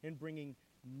 in bringing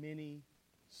many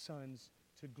sons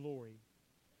to glory,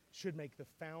 should make the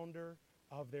founder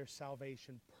of their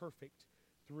salvation perfect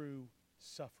through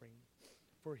suffering.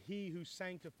 For He who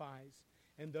sanctifies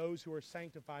and those who are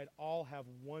sanctified all have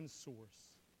one source.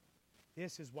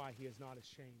 This is why He is not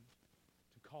ashamed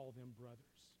to call them brothers.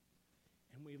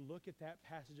 And we look at that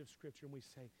passage of Scripture and we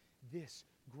say, this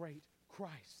great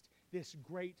Christ, this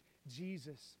great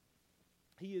Jesus,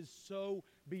 He is so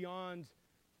beyond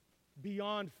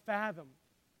fathom,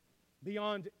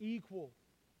 beyond equal.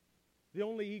 The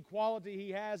only equality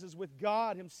He has is with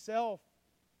God Himself.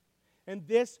 And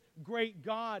this great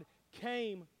God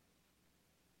came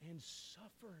and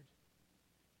suffered.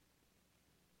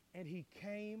 And He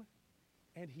came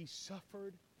and He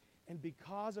suffered. And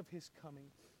because of His coming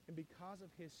and because of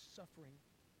His suffering,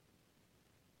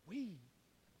 we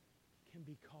can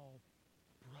be called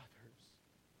brothers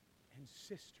and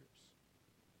sisters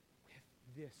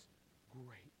with this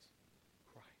great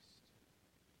Christ.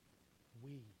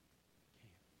 We can.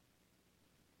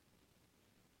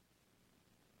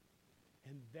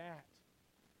 And that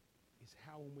is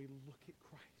how, when we look at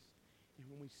Christ and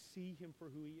when we see Him for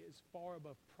who He is, far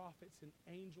above prophets and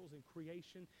angels and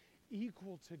creation,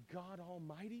 equal to God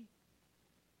Almighty,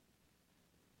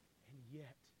 and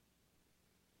yet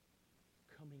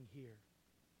coming here,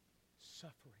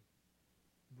 suffering,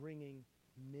 bringing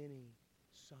many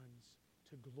sons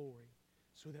to glory,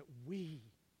 so that we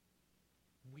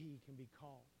can be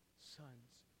called sons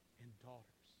and daughters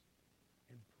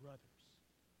and brothers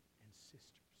and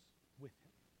sisters with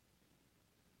Him.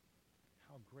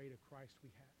 How great a Christ we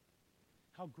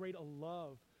have. How great a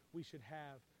love we should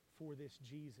have for this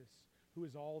Jesus who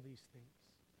is all these things.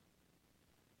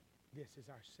 This is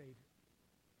our Savior.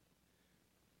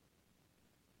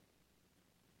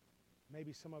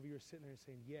 Maybe some of you are sitting there and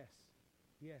saying,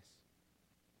 yes,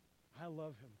 I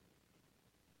love Him.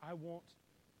 I want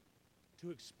to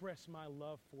express my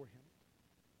love for Him.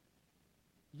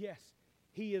 Yes,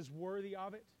 He is worthy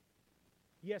of it.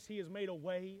 Yes, He has made a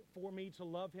way for me to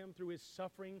love Him through His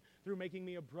suffering, through making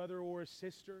me a brother or a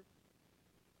sister.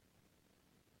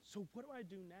 So what do I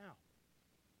do now?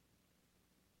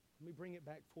 Let me bring it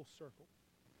back full circle.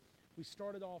 We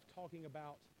started off talking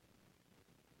about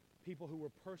people who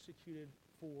were persecuted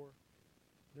for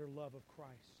their love of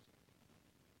Christ.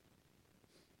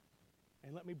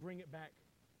 And let me bring it back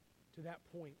to that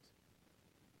point,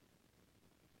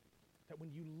 that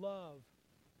when you love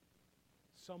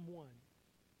someone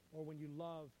or when you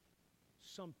love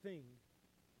something,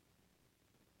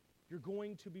 you're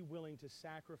going to be willing to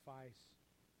sacrifice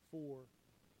for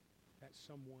that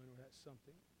someone or that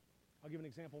something. I'll give an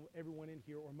example everyone in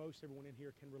here, or most everyone in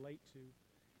here, can relate to.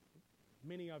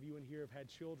 Many of you in here have had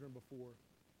children before,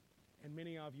 and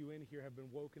many of you in here have been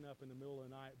woken up in the middle of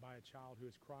the night by a child who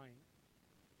is crying.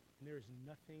 And there is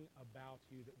nothing about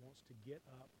you that wants to get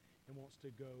up and wants to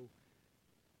go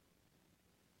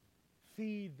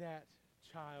feed that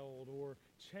child or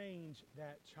change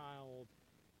that child.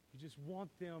 You just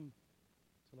want them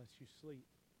to let you sleep.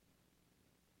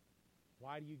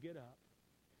 Why do you get up?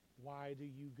 Why do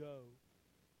you go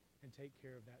and take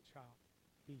care of that child?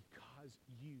 Because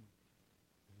you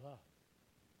love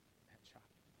that child.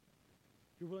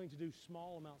 You're willing to do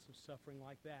small amounts of suffering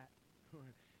like that.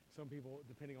 Some people,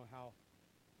 depending on how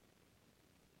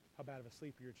How bad of a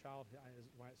sleep your child is?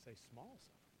 Why it say small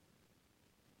suffer?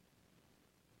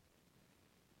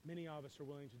 Many of us are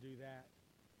willing to do that.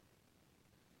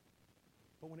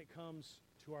 But when it comes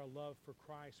to our love for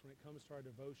Christ, when it comes to our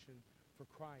devotion for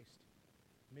Christ,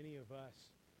 many of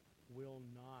us will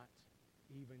not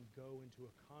even go into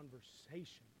a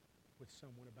conversation with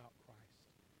someone about Christ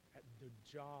at their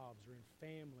jobs or in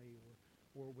family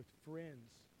or with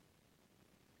friends.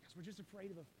 Because we're just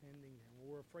afraid of offending them,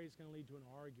 or we're afraid it's going to lead to an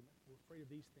argument. We're afraid of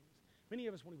these things. Many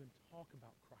of us won't even talk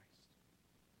about Christ.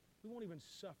 We won't even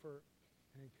suffer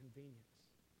an inconvenience.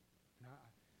 And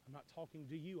I'm not talking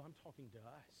to you, I'm talking to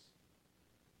us.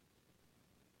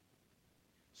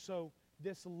 So,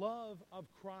 this love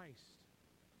of Christ,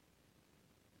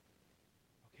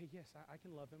 okay, yes, I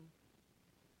can love Him,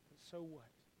 but so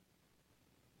what?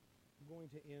 I'm going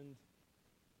to end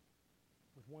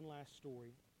with one last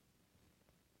story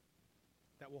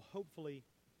that will hopefully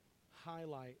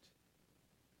highlight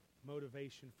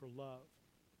motivation for love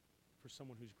for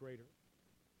someone who's greater.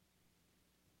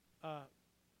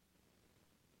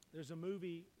 There's a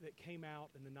movie that came out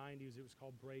in the 90s. It was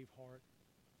called Braveheart.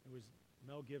 It was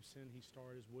Mel Gibson. He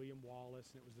starred as William Wallace,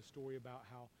 and it was the story about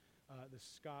how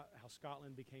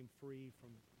Scotland became free from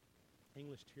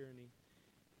English tyranny.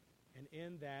 And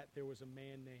in that, there was a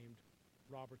man named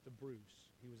Robert the Bruce.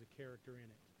 He was a character in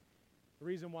it. The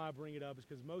reason why I bring it up is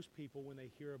because most people, when they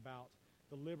hear about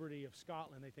the liberty of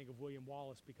Scotland, they think of William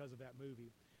Wallace because of that movie.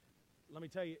 Let me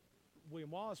tell you, William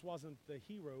Wallace wasn't the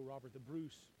hero Robert the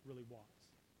Bruce really was.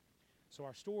 So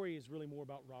our story is really more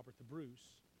about Robert the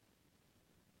Bruce.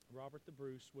 Robert the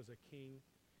Bruce was a king.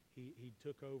 He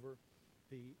took over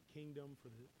the kingdom for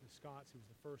the Scots. He was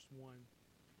the first one.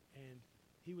 And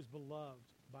he was beloved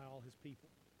by all his people.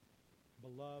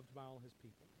 Beloved by all his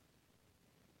people.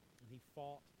 And he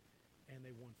fought, and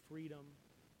they won freedom.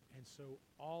 And so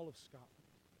all of Scotland,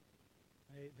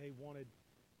 they wanted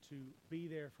to be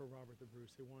there for Robert the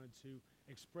Bruce. They wanted to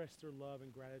express their love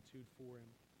and gratitude for him.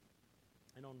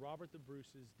 And on Robert the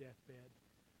Bruce's deathbed,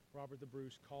 Robert the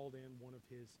Bruce called in one of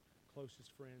his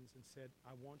closest friends and said,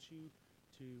 I want you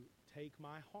to take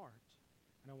my heart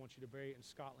and I want you to bury it in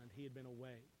Scotland. He had been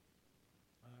away.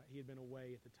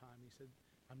 At the time. He said,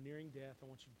 I'm nearing death. I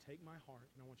want you to take my heart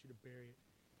and I want you to bury it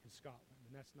in Scotland.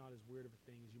 And that's not as weird of a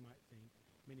thing as you might think.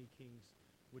 Many kings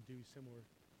would do similar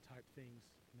type things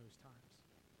in those times.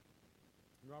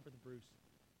 And Robert the Bruce,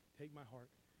 take my heart,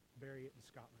 bury it in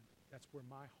Scotland. That's where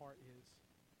my heart is.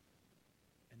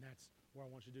 And that's where I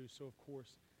want you to do. So of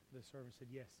course the servant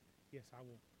said, yes, I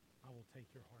will take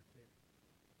your heart there.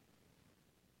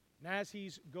 And as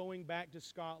he's going back to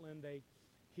Scotland, they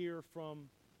hear from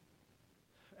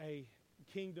a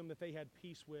kingdom that they had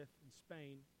peace with in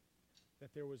Spain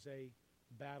that there was a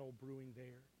battle brewing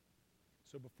there.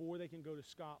 So before they can go to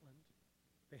Scotland,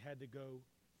 they had to go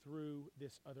through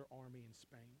this other army in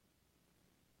Spain.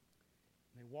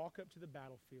 And they walk up to the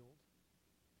battlefield,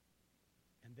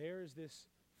 and there is this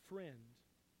friend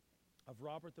of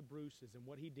Robert the Bruce's, and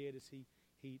what he did is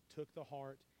he took the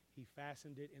heart, he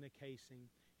fastened it in a casing,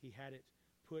 he had it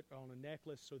put on a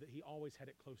necklace so that he always had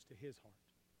it close to his heart.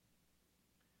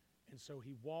 And so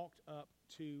he walked up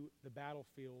to the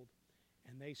battlefield,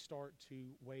 and they start to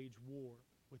wage war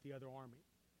with the other army.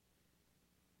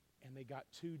 And they got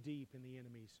too deep in the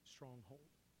enemy's stronghold.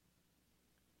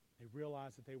 They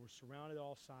realized that they were surrounded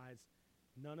all sides.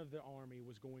 None of the army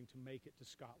was going to make it to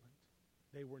Scotland.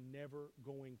 They were never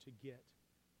going to get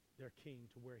their king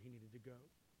to where he needed to go.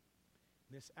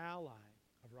 And this ally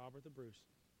of Robert the Bruce,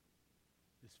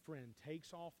 this friend,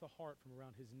 takes off the heart from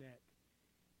around his neck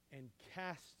and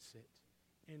casts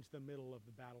it into the middle of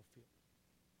the battlefield.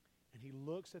 And he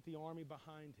looks at the army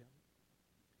behind him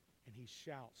and he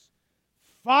shouts,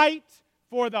 "Fight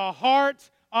for the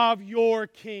heart of your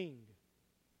king."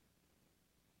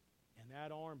 And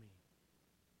that army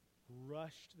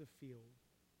rushed the field,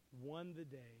 won the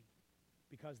day,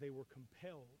 because they were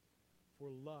compelled for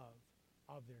love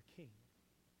of their king.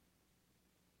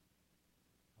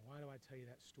 Now, why do I tell you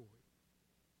that story?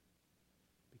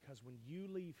 Because when you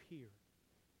leave here,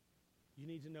 you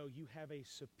need to know you have a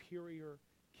superior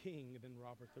king than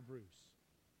Robert the Bruce.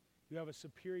 You have a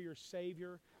superior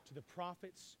Savior to the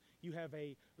prophets. You have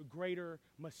a greater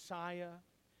Messiah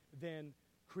than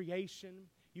creation.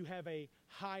 You have a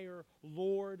higher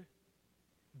Lord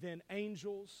than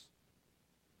angels.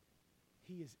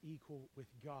 He is equal with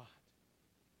God.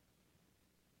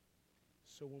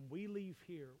 So when we leave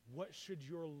here, what should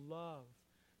your love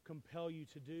compel you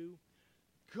to do?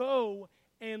 Go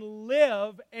and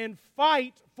live and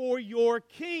fight for your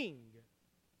king.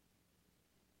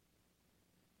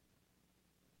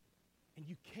 And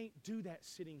you can't do that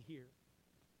sitting here.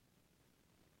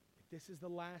 this is the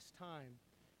last time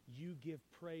you give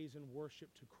praise and worship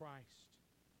to Christ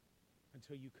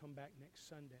until you come back next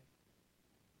Sunday,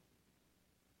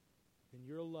 then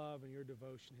your love and your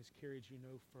devotion has carried you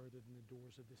no further than the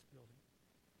doors of this building.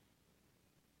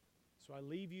 So I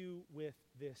leave you with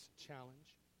this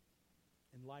challenge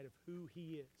in light of who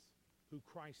He is, who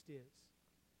Christ is,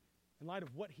 in light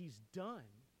of what He's done.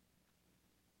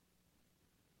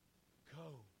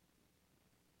 Go.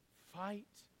 Fight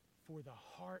for the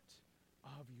heart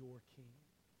of your King.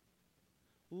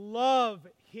 Love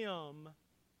Him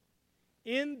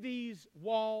in these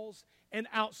walls and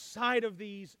outside of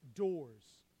these doors.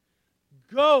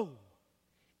 Go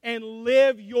and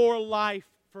live your life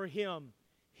for Him.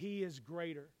 He is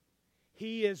greater.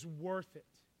 He is worth it.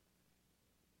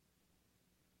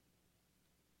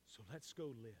 So let's go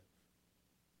live.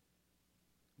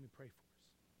 Let me pray for us.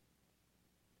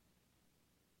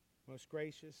 Most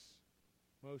gracious,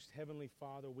 most heavenly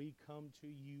Father, we come to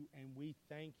You and we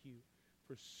thank You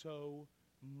for so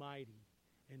mighty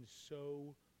and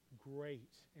so great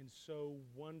and so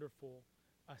wonderful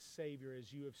a Savior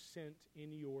as You have sent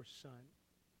in Your Son.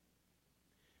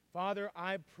 Father,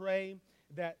 I pray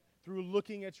that through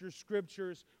looking at Your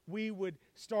Scriptures, we would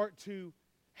start to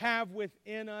have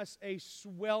within us a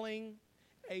swelling,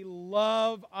 a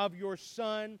love of Your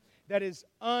Son that is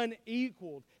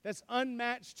unequaled, that's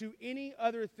unmatched to any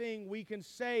other thing we can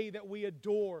say that we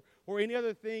adore or any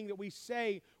other thing that we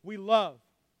say we love.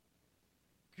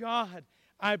 God,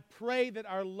 I pray that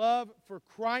our love for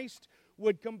Christ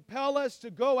would compel us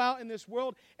to go out in this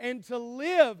world and to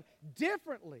live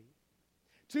differently,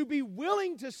 to be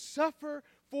willing to suffer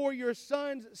for Your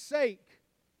Son's sake,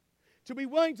 to be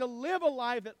willing to live a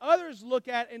life that others look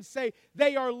at and say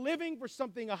they are living for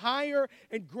something higher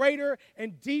and greater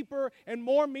and deeper and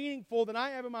more meaningful than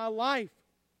I have in my life.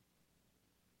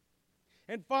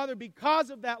 And Father, because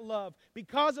of that love,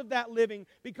 because of that living,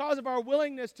 because of our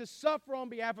willingness to suffer on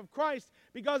behalf of Christ,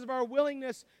 because of our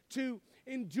willingness to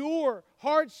endure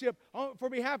hardship for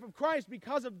behalf of Christ,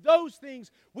 because of those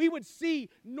things, we would see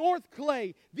North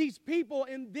Clay, these people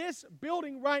in this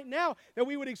building right now, that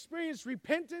we would experience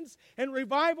repentance and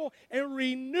revival and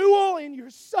renewal in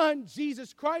Your Son,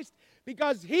 Jesus Christ,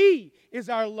 because He is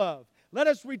our love. Let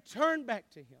us return back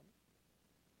to Him.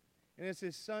 And it's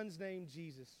His Son's name,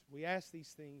 Jesus, we ask these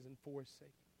things and for His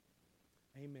sake.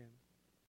 Amen.